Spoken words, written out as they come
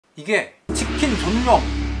이게 치킨 전용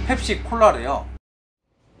펩시 콜라래요.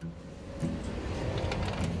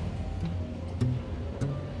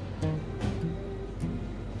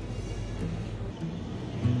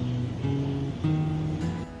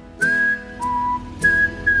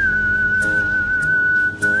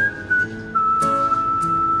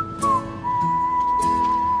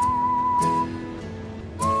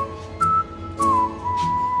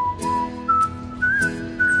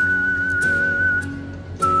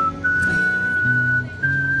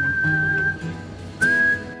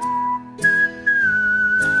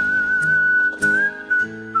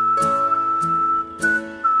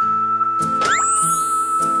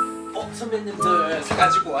 선배님들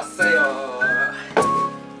사가지고 왔어요.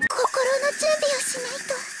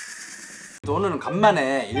 오늘은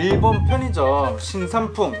간만에 일본 편의점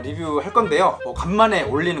신상품 리뷰할 건데요. 간만에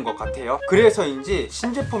올리는 것 같아요. 그래서인지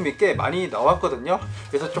신제품이 꽤 많이 나왔거든요.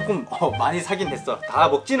 그래서 조금 많이 사긴 했어. 다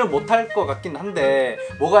먹지는 못할 것 같긴 한데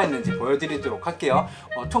뭐가 있는지 보여드리도록 할게요.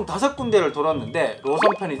 총 5군데를 돌았는데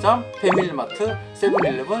로선 편의점, 패밀리마트,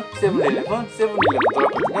 세븐일레븐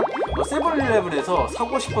돌았거든요. 세븐일레븐에서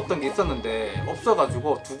사고 싶었던 게 있었는데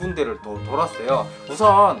없어가지고 2군데를 또 돌았어요.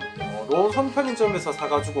 우선 로선 편의점에서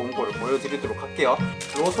사가지고 온 거를 보여드리도록 할게요.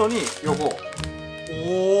 로선이 요거,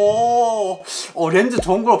 오, 렌즈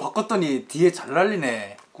좋은 걸로 바꿨더니 뒤에 잘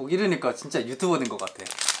날리네. 꼭 이러니까 진짜 유튜버 된 것 같아.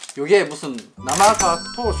 요게 무슨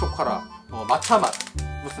나마가토 쇼코라 마차 맛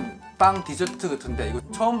무슨 빵 디저트 같은데 이거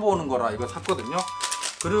처음 보는 거라 이거 샀거든요.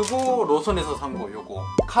 그리고 로선에서 산 거 요거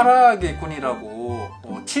카라아게군이라고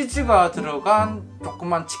치즈가 들어간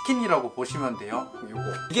조그만 치킨이라고 보시면 돼요. 요거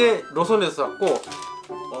이게 로선에서 샀고,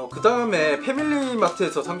 그 다음에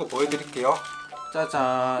패밀리마트에서 산 거 보여드릴게요.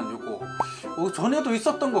 짜잔, 요거 전에도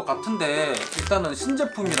있었던 것 같은데 일단은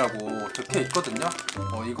신제품이라고 적혀 있거든요.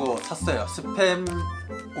 이거 샀어요. 스팸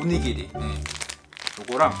오니기리. 네.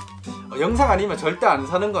 요거랑 영상 아니면 절대 안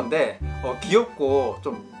사는 건데 귀엽고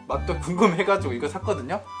좀 맛도 궁금해가지고 이거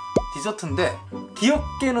샀거든요. 디저트인데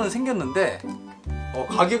귀엽게는 생겼는데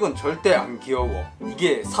가격은 절대 안 귀여워.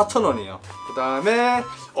 이게 4,000원이에요 그 다음에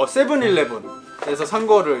세븐일레븐에서 산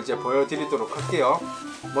거를 이제 보여드리도록 할게요.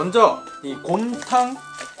 먼저 이 곰탕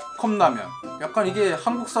컵라면, 약간 이게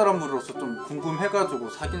한국 사람으로서 좀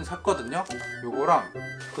궁금해가지고 사긴 샀거든요. 요거랑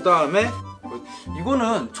그 다음에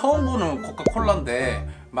이거는 처음 보는 코카콜라인데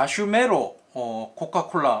마슈메로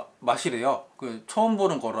코카콜라 맛이래요. 처음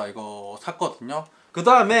보는 거라 이거 샀거든요. 그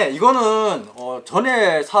다음에 이거는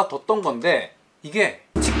전에 사뒀던 건데 이게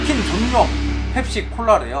치킨 전용 펩시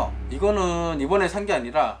콜라래요. 이거는 이번에 산 게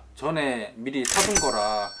아니라 전에 미리 사둔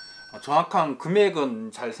거라 정확한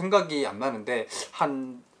금액은 잘 생각이 안 나는데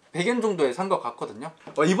한 100엔 정도에 산 것 같거든요.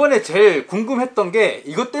 이번에 제일 궁금했던 게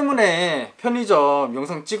이것 때문에 편의점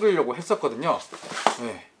영상 찍으려고 했었거든요.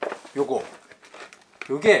 네,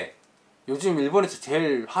 요게 요즘 일본에서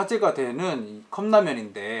제일 화제가 되는 이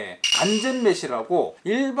컵라면인데 간젠메시라고,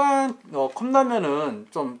 일반 컵라면은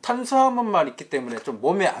좀 탄수화물만 있기 때문에 좀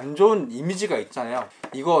몸에 안 좋은 이미지가 있잖아요.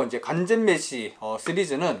 이거 이제 간젠메시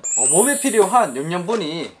시리즈는 몸에 필요한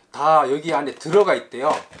영양분이 다 여기 안에 들어가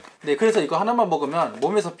있대요. 네, 그래서 이거 하나만 먹으면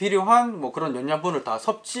몸에서 필요한 그런 영양분을 다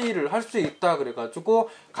섭취를 할 수 있다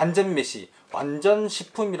그래가지고 간젠메시 완전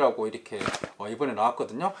식품이라고 이렇게 이번에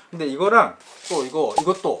나왔거든요. 근데 이거랑 또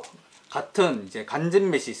이것도 같은 이제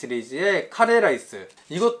간젠메시 시리즈의 카레라이스,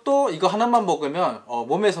 이것도 이거 하나만 먹으면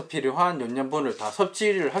몸에서 필요한 영양분을 다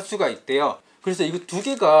섭취를 할 수가 있대요. 그래서 이거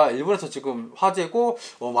 2개가 일본에서 지금 화제고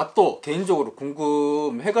맛도 개인적으로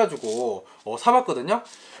궁금해가지고 사봤거든요.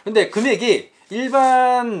 근데 금액이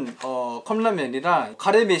일반 컵라면이랑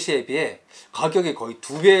카레메시에 비해 가격이 거의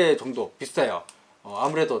 2배 정도 비싸요.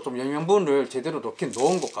 아무래도 좀 영양분을 제대로 넣긴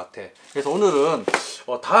넣은 것 같아. 그래서 오늘은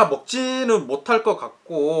다 먹지는 못할 것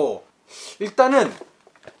같고, 일단은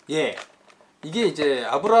이게 이제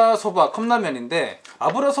아브라소바 컵라면인데,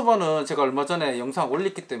 아브라소바는 제가 얼마 전에 영상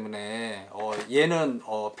올렸기 때문에 얘는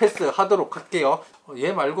패스하도록 할게요.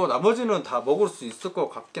 얘 말고 나머지는 다 먹을 수 있을 것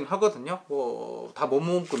같긴 하거든요. 다 못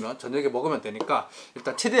먹으면 저녁에 먹으면 되니까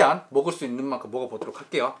일단 최대한 먹을 수 있는 만큼 먹어보도록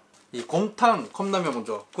할게요. 이 곰탕 컵라면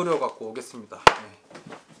먼저 끓여 갖고 오겠습니다.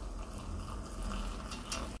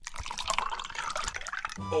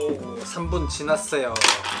 오, 3분 지났어요.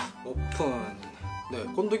 오픈. 네,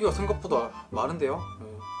 건더기가 생각보다 많은데요.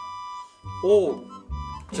 오,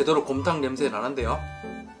 제대로 곰탕 냄새 나는데요.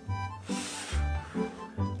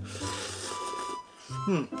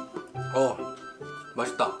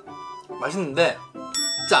 맛있다. 맛있는데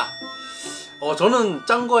짜. 저는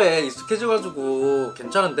짠 거에 익숙해져가지고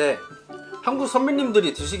괜찮은데 한국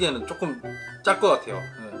선배님들이 드시기에는 조금 짤 것 같아요.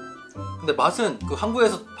 근데 맛은 그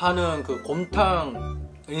한국에서 파는 그 곰탕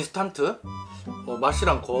인스턴트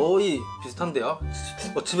맛이랑 거의 비슷한데요.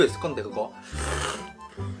 집에 있을 건데 그거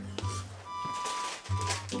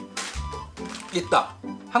있다.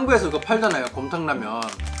 한국에서 이거 팔잖아요, 곰탕라면.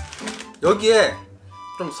 여기에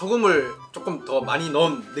좀 소금을 조금 더 많이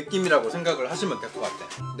넣은 느낌이라고 생각을 하시면 될 것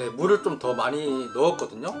같아. 네, 물을 좀 더 많이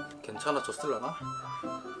넣었거든요. 괜찮아졌을라나?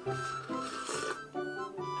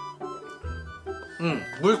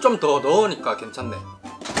 물 좀 더 넣으니까 괜찮네.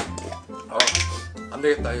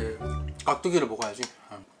 안되겠다, 이 깍두기를 먹어야지.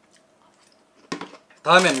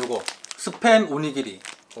 다음엔 요거 스팸 오니기리.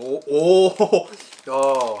 야,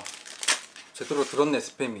 제대로 들었네,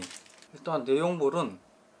 스팸이. 일단 내용물은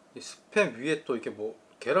이 스팸 위에 또 이게 뭐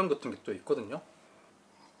계란 같은 게 또 있거든요.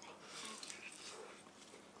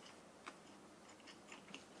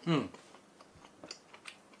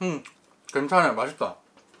 괜찮아요. 맛있다.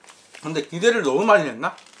 근데 기대를 너무 많이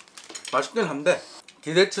했나? 맛있긴 한데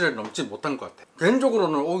기대치를 넘지 못한 것 같아.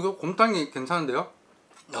 개인적으로는 이거 곰탕이 괜찮은데요.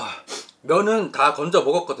 면은 다 건져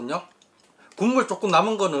먹었거든요. 국물 조금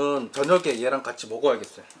남은 거는 저녁에 얘랑 같이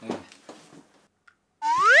먹어야겠어요.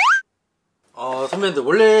 선배님들,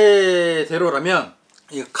 원래대로라면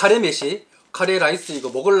이 카레 메시, 카레 라이스 이거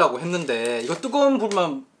먹으려고 했는데 이거 뜨거운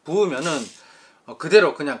불만 부으면은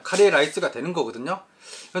그대로 그냥 카레 라이스가 되는 거거든요.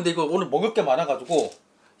 근데 이거 오늘 먹을 게 많아가지고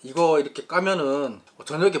이거 이렇게 까면은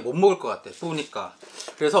저녁에 못 먹을 것 같아, 부으니까.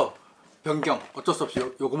 그래서 변경, 어쩔 수 없이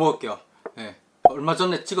요거 먹을게요. 네. 얼마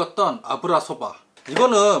전에 찍었던 아브라소바,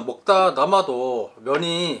 이거는 먹다 남아도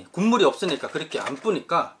면이 국물이 없으니까 그렇게 안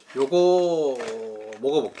뿌니까 요거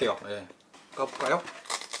먹어볼게요. 네. 까볼까요?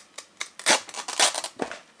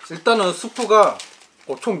 일단은 스프가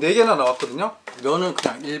총 4개나 나왔거든요. 면은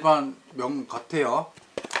그냥 일반 면 같아요.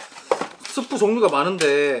 스프 종류가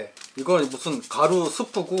많은데 이건 무슨 가루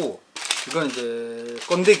스프고, 이건 이제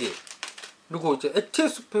건더기, 그리고 이제 액체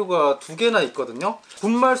스프가 2개나 있거든요.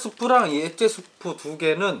 분말 스프랑 이 액체 스프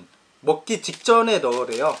 2개는 먹기 직전에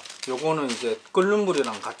넣으래요. 요거는 이제 끓는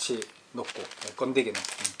물이랑 같이 넣고, 건더기는.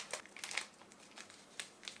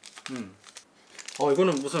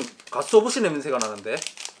 이거는 무슨 갓소부시 냄새가 나는데.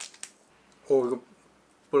 이거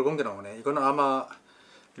빨간 게 나오네. 이거는 아마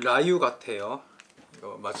라유 같아요.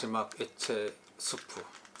 이거 마지막 액체 스프.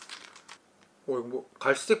 이거 뭐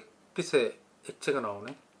갈색빛의 액체가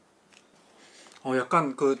나오네.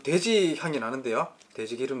 약간 그 돼지 향이 나는데요.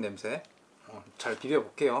 돼지 기름 냄새. 잘 비벼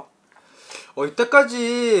볼게요.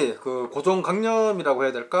 이때까지 그 고정강념이라고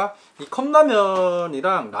해야 될까? 이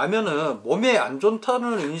컵라면이랑 라면은 몸에 안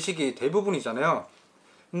좋다는 인식이 대부분이잖아요.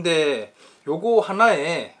 근데 요거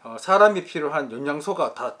하나에 사람이 필요한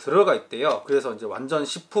영양소가 다 들어가 있대요. 그래서 이제 완전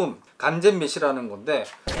식품 간jetмет이라는 건데,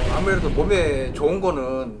 아무래도 몸에 좋은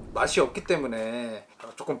거는 맛이 없기 때문에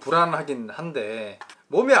조금 불안하긴 한데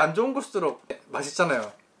몸에 안 좋은 걸수록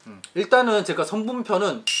맛있잖아요. 일단은 제가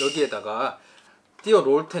성분표는 여기에다가 띄워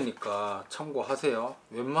놓을 테니까 참고하세요.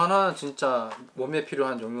 웬만한 진짜 몸에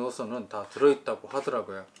필요한 영양소는 다 들어있다고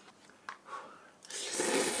하더라고요.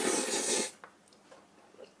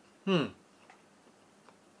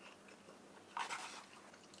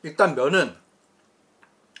 일단 면은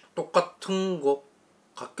똑같은 것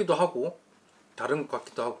같기도 하고 다른 것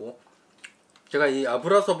같기도 하고, 제가 이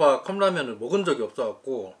아브라소바 컵라면을 먹은 적이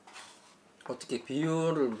없어갖고 어떻게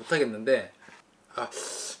비유를 못하겠는데,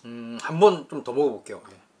 한번 좀 더 먹어볼게요.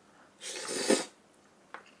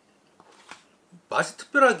 맛이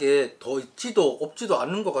특별하게 더 있지도 없지도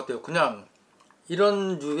않는 것 같아요. 그냥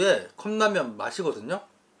이런 류의 컵라면 맛이거든요.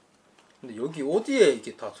 근데 여기 어디에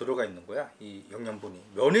이게 다 들어가 있는 거야? 이 영양분이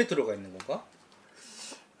면에 들어가 있는 건가?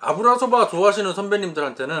 아브라소바 좋아하시는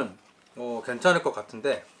선배님들한테는 괜찮을 것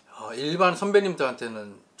같은데, 일반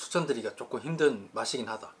선배님들한테는 추천드리기가 조금 힘든 맛이긴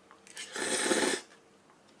하다.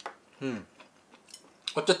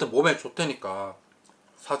 어쨌든 몸에 좋다니까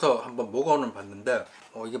사서 한번 먹어는 봤는데,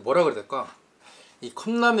 이게 뭐라 그래야 될까? 이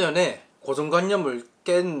컵라면에 고정관념을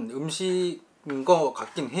깬 음식인 것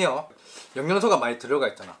같긴 해요. 영양소가 많이 들어가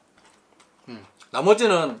있잖아.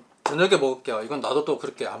 나머지는 저녁에 먹을게요. 이건 놔둬도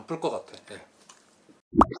그렇게 안 불 것 같아. 예.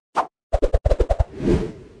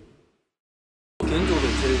 개인적으로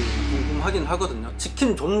제일 궁금하긴 하거든요.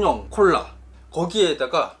 치킨 전용 콜라,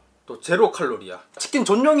 거기에다가 또 제로 칼로리야. 치킨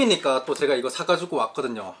전용이니까 또 제가 이거 사가지고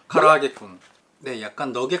왔거든요. 카라하게군. 네,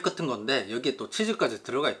 약간 너겟 같은 건데 여기에 또 치즈까지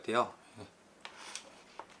들어가 있대요.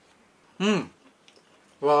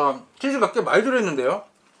 와, 치즈가 꽤 많이 들어있는데요.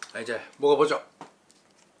 이제 먹어보죠.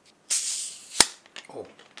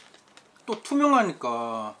 또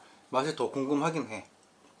투명하니까 맛이 더 궁금하긴 해.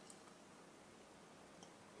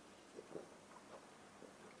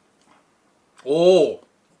 오,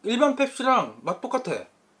 일반 펩시랑 맛 똑같아.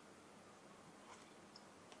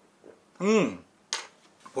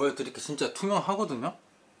 보여드릴게. 진짜 투명하거든요.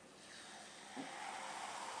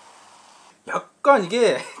 약간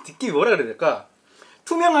이게 느낌이 뭐라 그래야 될까?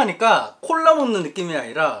 투명하니까 콜라 먹는 느낌이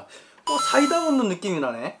아니라 사이다 먹는 느낌이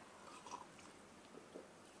나네.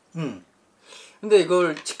 근데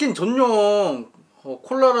이걸 치킨 전용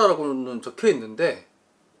콜라라고는 적혀 있는데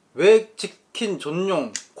왜 치킨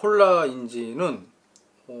전용 콜라인지는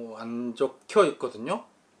안 적혀 있거든요.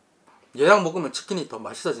 얘랑 먹으면 치킨이 더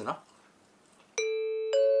맛있어지나?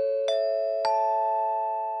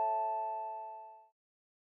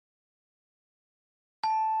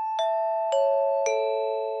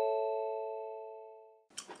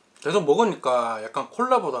 계속 먹으니까 약간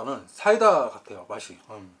콜라보다는 사이다 같아요, 맛이.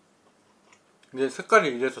 근데 색깔이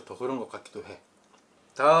이래서 더 그런 것 같기도 해.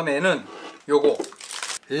 다음에는 요거.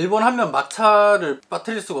 일본 하면 마차를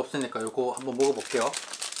빠뜨릴 수가 없으니까 요거 한번 먹어볼게요.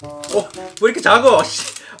 왜 이렇게 작아?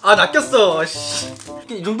 아, 낚였어.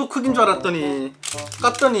 이 정도 크긴 줄 알았더니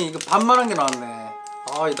깠더니 이거 반만한 게 나왔네.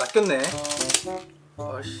 아, 이 낚였네.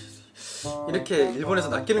 이렇게 일본에서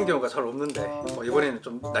낚이는 경우가 잘 없는데 이번에는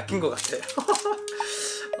좀 낚인 것 같아.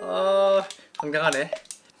 굉장하네.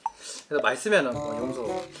 그래서 맛있으면은 용서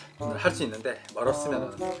할 수 있는데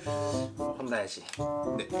맛없으면은 혼나야지.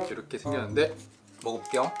 네, 이렇게 생겼는데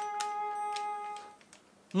먹어볼게요.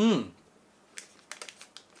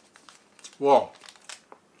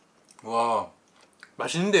 와,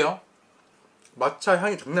 맛있는데요? 마차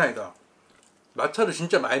향이 장난 아니다. 마차를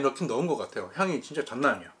진짜 많이 넣은 것 같아요. 향이 진짜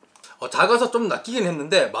장난 아니야. 작아서 좀 낚이긴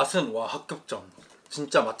했는데 맛은 합격점.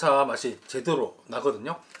 진짜 마차 맛이 제대로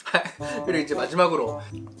나거든요. 그리고 이제 마지막으로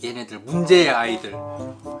얘네들 문제의 아이들.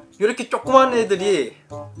 이렇게 조그만 애들이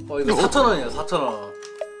이거 4,000원이에요. 4,000원.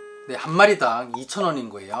 네, 한 마리당 2,000원인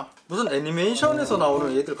거예요. 무슨 애니메이션에서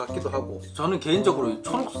나오는 얘들 같기도 하고. 저는 개인적으로 이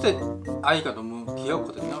초록색 아이가 너무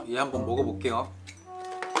귀엽거든요. 얘 한번 먹어볼게요.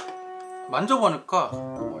 만져보니까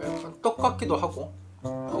약간 떡 같기도 하고.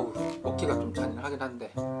 먹기가 좀 잔인하긴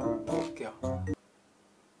한데 먹어볼게요.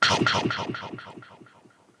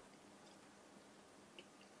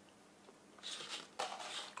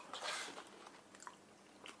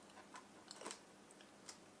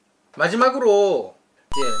 마지막으로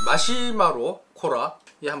마시마로 코라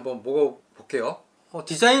한번 먹어볼게요.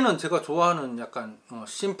 디자인은 제가 좋아하는 약간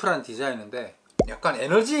심플한 디자인인데 약간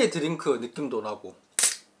에너지 드링크 느낌도 나고.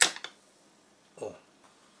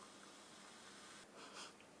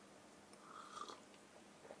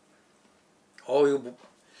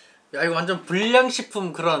 이거 완전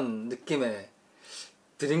불량식품 그런 느낌의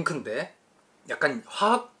드링크인데 약간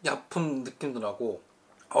화학약품 느낌도 나고.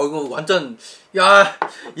 이거 완전,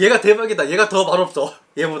 얘가 대박이다. 얘가 더 맛없어,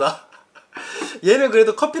 얘보다. 얘는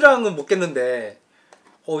그래도 커피랑은 먹겠는데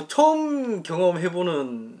처음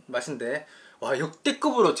경험해보는 맛인데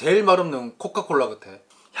역대급으로 제일 맛없는 코카콜라 같아.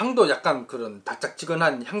 향도 약간 그런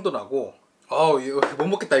달짝지근한 향도 나고. 이거 못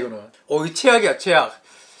먹겠다. 이거는 이 최악이야, 최악.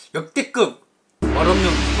 역대급 맛없는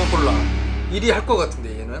코카콜라 1위 할 것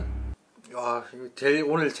같은데 얘는. 이거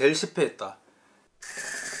오늘 제일 실패했다.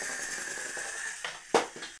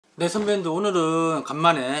 네, 선배님들, 오늘은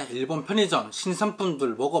간만에 일본 편의점 신상품들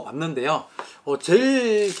먹어봤는데요.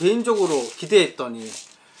 제일 개인적으로 기대했더니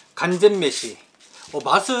간젠메시.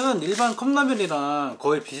 맛은 일반 컵라면이랑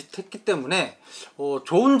거의 비슷했기 때문에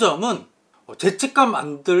좋은 점은 죄책감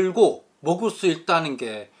안 들고 먹을 수 있다는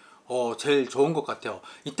게 제일 좋은 것 같아요.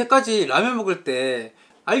 이때까지 라면 먹을 때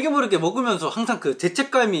알게 모르게 먹으면서 항상 그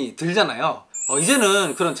죄책감이 들잖아요.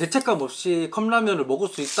 이제는 그런 죄책감 없이 컵라면을 먹을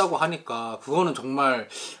수 있다고 하니까 그거는 정말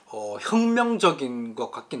혁명적인 것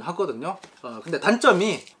같긴 하거든요. 근데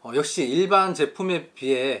단점이 역시 일반 제품에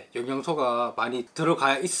비해 영양소가 많이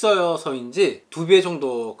들어가 있어서인지 2배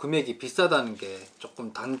정도 금액이 비싸다는 게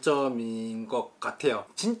조금 단점인 것 같아요.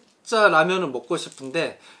 진짜 라면은 먹고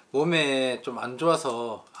싶은데 몸에 좀 안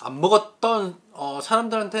좋아서 안 먹었던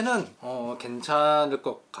사람들한테는 괜찮을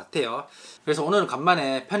것 같아요. 그래서 오늘은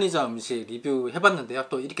간만에 편의점 음식 리뷰 해봤는데요.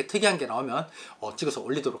 또 이렇게 특이한 게 나오면 찍어서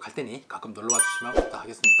올리도록 할 테니 가끔 놀러와 주시면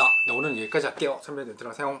감사하겠습니다. 네, 오늘은 여기까지 할게요. 선배님들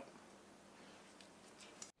들어가세요.